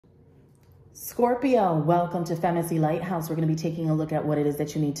Scorpio, welcome to FEMACY'S LightHouse. We're going to be taking a look at what it is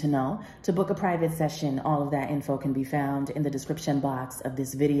that you need to know. To book a private session, all of that info can be found in the description box of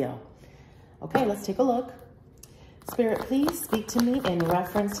this video. Okay, let's take a look. Spirit, please speak to me in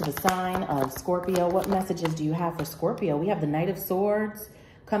reference to the sign of Scorpio. What messages do you have for Scorpio? We have the Knight of Swords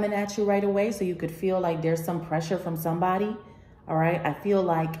coming at you right away, so you could feel like there's some pressure from somebody. All right, I feel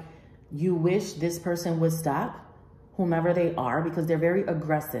like you wish this person would stop, whomever they are, because they're very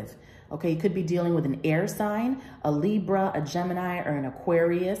aggressive. Okay, you could be dealing with an air sign, a Libra, a Gemini, or an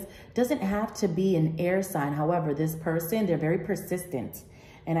Aquarius. Doesn't have to be an air sign. However, this person, they're very persistent.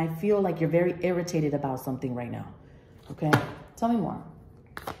 And I feel like you're very irritated about something right now. Okay, tell me more.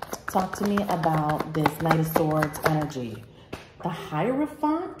 Talk to me about this Knight of Swords energy. The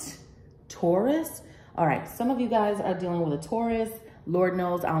Hierophant, Taurus. All right, some of you guys are dealing with a Taurus. Lord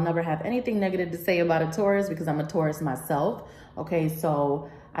knows I'll never have anything negative to say about a Taurus because I'm a Taurus myself. Okay, so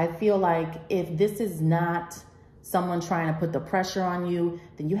I feel like if this is not someone trying to put the pressure on you,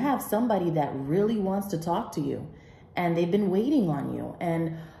 then you have somebody that really wants to talk to you and they've been waiting on you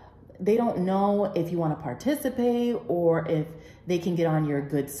and they don't know if you want to participate or if they can get on your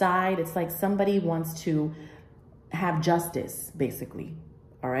good side. It's like somebody wants to have justice, basically.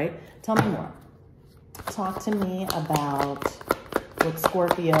 All right, tell me more. Talk to me about what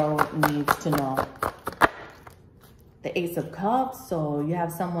Scorpio needs to know. The Ace of Cups, so you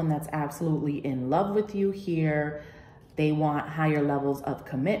have someone that's absolutely in love with you here. They want higher levels of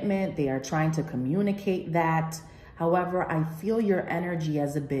commitment. They are trying to communicate that. However, I feel your energy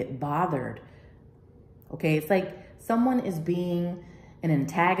as a bit bothered. Okay, it's like someone is being an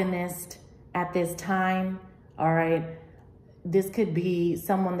antagonist at this time, all right? This could be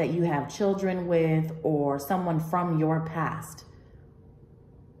someone that you have children with or someone from your past.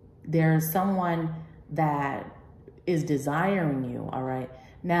 There's someone that is desiring you, all right?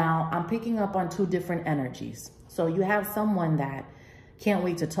 Now, I'm picking up on two different energies. So you have someone that can't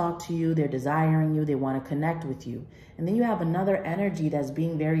wait to talk to you. They're desiring you. They want to connect with you. And then you have another energy that's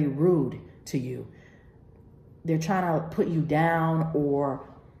being very rude to you. They're trying to put you down or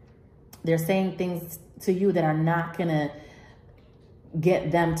they're saying things to you that are not going to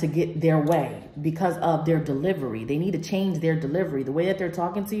get them to get their way because of their delivery. They need to change their delivery. The way that they're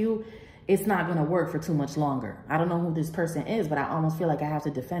talking to you, it's not going to work for too much longer. I don't know who this person is, but I almost feel like I have to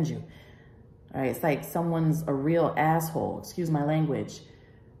defend you. All right, it's like someone's a real asshole. Excuse my language.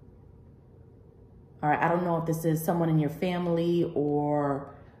 All right, I don't know if this is someone in your family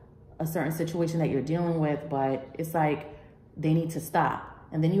or a certain situation that you're dealing with, but it's like they need to stop.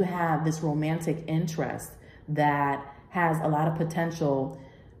 And then you have this romantic interest that has a lot of potential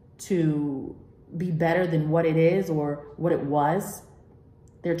to be better than what it is or what it was.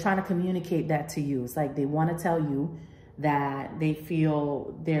 They're trying to communicate that to you. It's like they want to tell you that they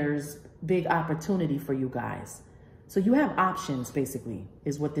feel there's big opportunity for you guys. So you have options, basically,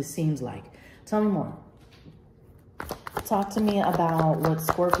 is what this seems like. Tell me more. Talk to me about what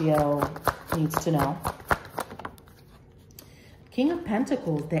Scorpio needs to know. King of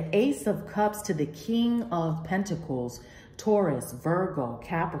Pentacles, the Ace of Cups to the King of Pentacles, Taurus, Virgo,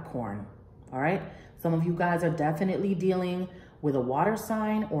 Capricorn. All right. Some of you guys are definitely dealing with a water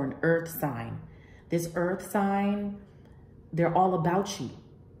sign or an earth sign. This earth sign, they're all about you.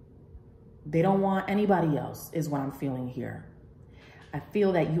 They don't want anybody else is what I'm feeling here. I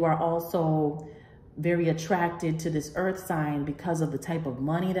feel that you are also very attracted to this earth sign because of the type of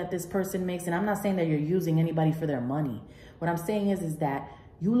money that this person makes. And I'm not saying that you're using anybody for their money. What I'm saying is that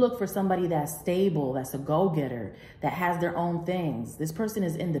you look for somebody that's stable, that's a go-getter, that has their own things. This person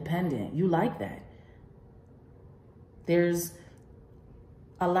is independent. You like that. There's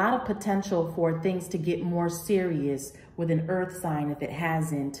a lot of potential for things to get more serious with an earth sign if it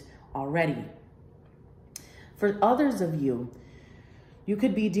hasn't already. For others of you, you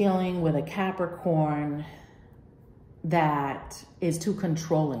could be dealing with a Capricorn that is too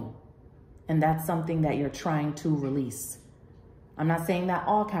controlling, and that's something that you're trying to release. I'm not saying that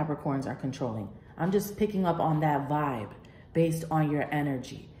all Capricorns are controlling. I'm just picking up on that vibe based on your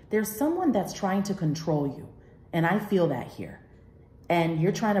energy. There's someone that's trying to control you, and I feel that here. And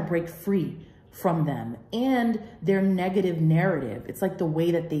you're trying to break free from them and their negative narrative. It's like the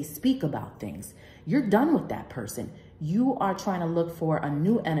way that they speak about things. You're done with that person. You are trying to look for a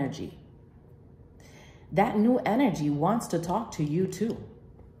new energy. That new energy wants to talk to you too.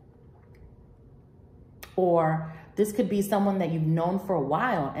 Or this could be someone that you've known for a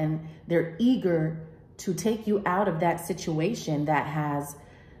while and they're eager to take you out of that situation that has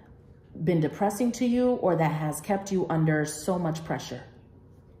been depressing to you or that has kept you under so much pressure.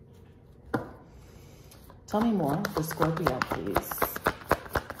 Tell me more for Scorpio, please.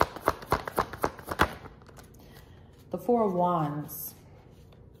 Four of Wands.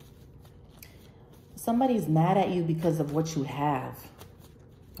 Somebody's mad at you because of what you have,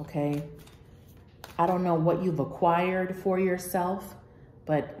 okay? I don't know what you've acquired for yourself,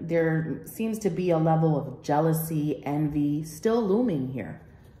 but there seems to be a level of jealousy, envy still looming here.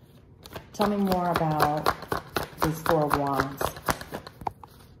 Tell me more about this Four of Wands.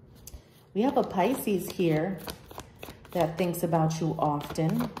 We have a Pisces here that thinks about you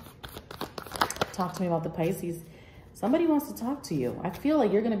often. Talk to me about the Pisces. Somebody wants to talk to you. I feel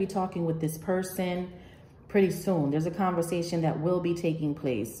like you're going to be talking with this person pretty soon. There's a conversation that will be taking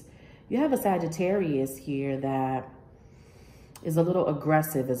place. You have a Sagittarius here that is a little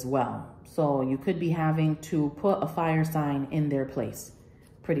aggressive as well. So you could be having to put a fire sign in their place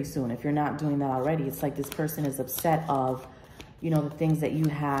pretty soon. If you're not doing that already, it's like this person is upset of, you know, the things that you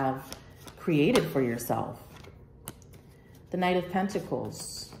have created for yourself. The Knight of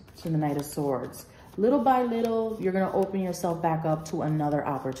Pentacles to the Knight of Swords. Little by little, you're going to open yourself back up to another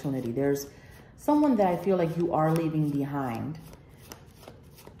opportunity. There's someone that I feel like you are leaving behind.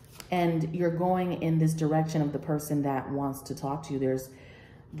 And you're going in this direction of the person that wants to talk to you. There's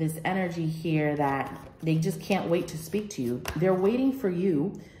this energy here that they just can't wait to speak to you. They're waiting for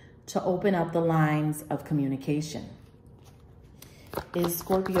you to open up the lines of communication. Is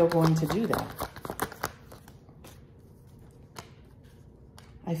Scorpio going to do that?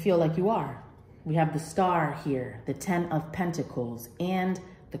 I feel like you are. We have the Star here, the Ten of Pentacles, and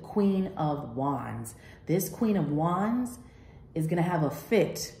the Queen of Wands. This Queen of Wands is going to have a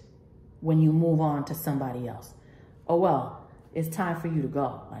fit when you move on to somebody else. Oh, well, it's time for you to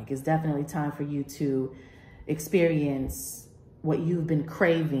go. Like, it's definitely time for you to experience what you've been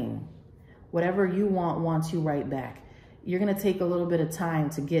craving. Whatever you want wants you right back. You're going to take a little bit of time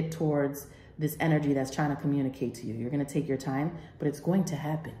to get towards this energy that's trying to communicate to you. You're going to take your time, but it's going to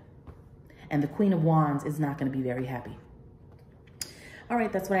happen. And the Queen of Wands is not going to be very happy. All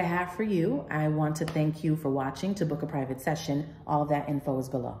right, that's what I have for you. I want to thank you for watching. To book a private session, all of that info is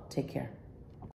below. Take care.